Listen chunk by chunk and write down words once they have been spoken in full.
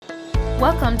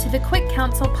Welcome to the Quick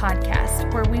Counsel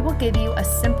podcast, where we will give you a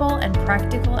simple and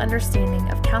practical understanding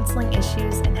of counseling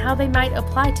issues and how they might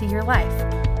apply to your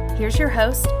life. Here's your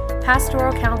host,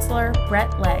 Pastoral Counselor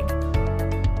Brett Legg.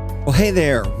 Well, hey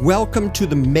there. Welcome to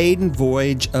the maiden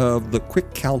voyage of the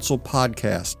Quick Counsel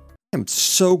podcast. I'm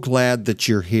so glad that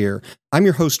you're here. I'm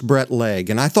your host, Brett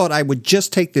Legg, and I thought I would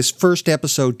just take this first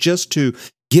episode just to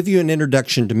give you an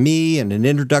introduction to me and an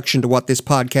introduction to what this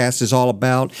podcast is all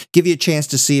about, give you a chance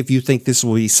to see if you think this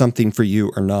will be something for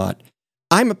you or not.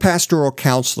 I'm a pastoral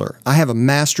counselor. I have a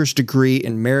master's degree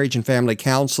in marriage and family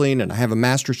counseling, and I have a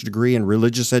master's degree in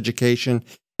religious education.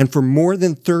 And for more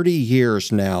than 30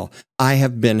 years now, I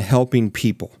have been helping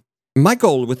people. My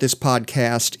goal with this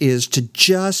podcast is to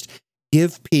just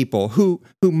give people who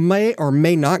may or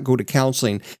may not go to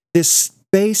counseling this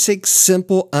basic,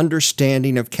 simple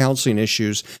understanding of counseling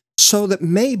issues so that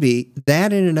maybe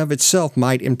that in and of itself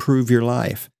might improve your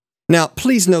life. Now,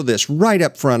 please know this right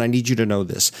up front. I need you to know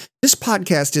this. This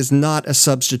podcast is not a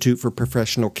substitute for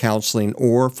professional counseling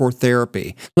or for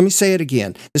therapy. Let me say it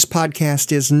again. This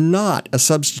podcast is not a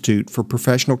substitute for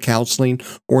professional counseling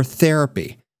or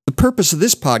therapy. The purpose of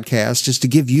this podcast is to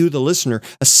give you, the listener,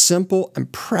 a simple and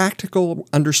practical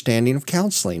understanding of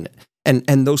counseling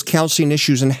and those counseling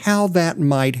issues and how that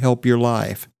might help your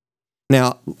life.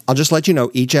 Now, I'll just let you know,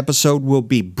 each episode will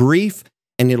be brief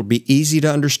and it'll be easy to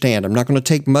understand. I'm not going to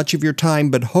take much of your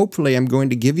time, but hopefully I'm going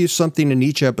to give you something in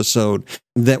each episode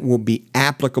that will be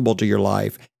applicable to your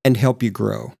life and help you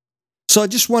grow. So I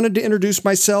just wanted to introduce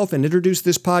myself and introduce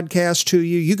this podcast to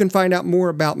you. You can find out more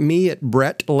about me at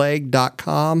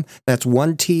brettlegg.com. That's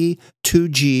 1 T, 2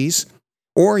 G's.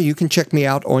 Or you can check me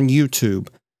out on YouTube.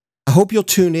 I hope you'll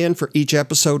tune in for each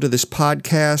episode of this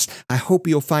podcast. I hope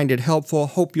you'll find it helpful. I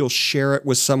hope you'll share it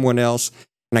with someone else.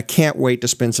 And I can't wait to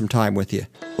spend some time with you.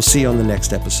 We'll see you on the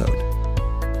next episode.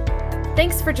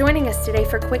 Thanks for joining us today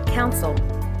for Quick Counsel.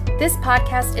 This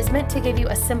podcast is meant to give you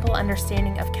a simple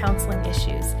understanding of counseling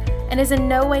issues and is in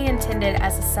no way intended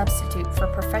as a substitute for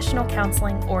professional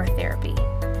counseling or therapy.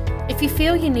 If you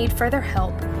feel you need further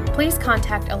help, please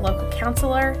contact a local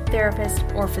counselor, therapist,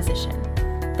 or physician.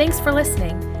 Thanks for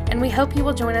listening, and we hope you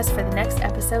will join us for the next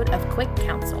episode of Quick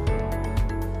Counsel.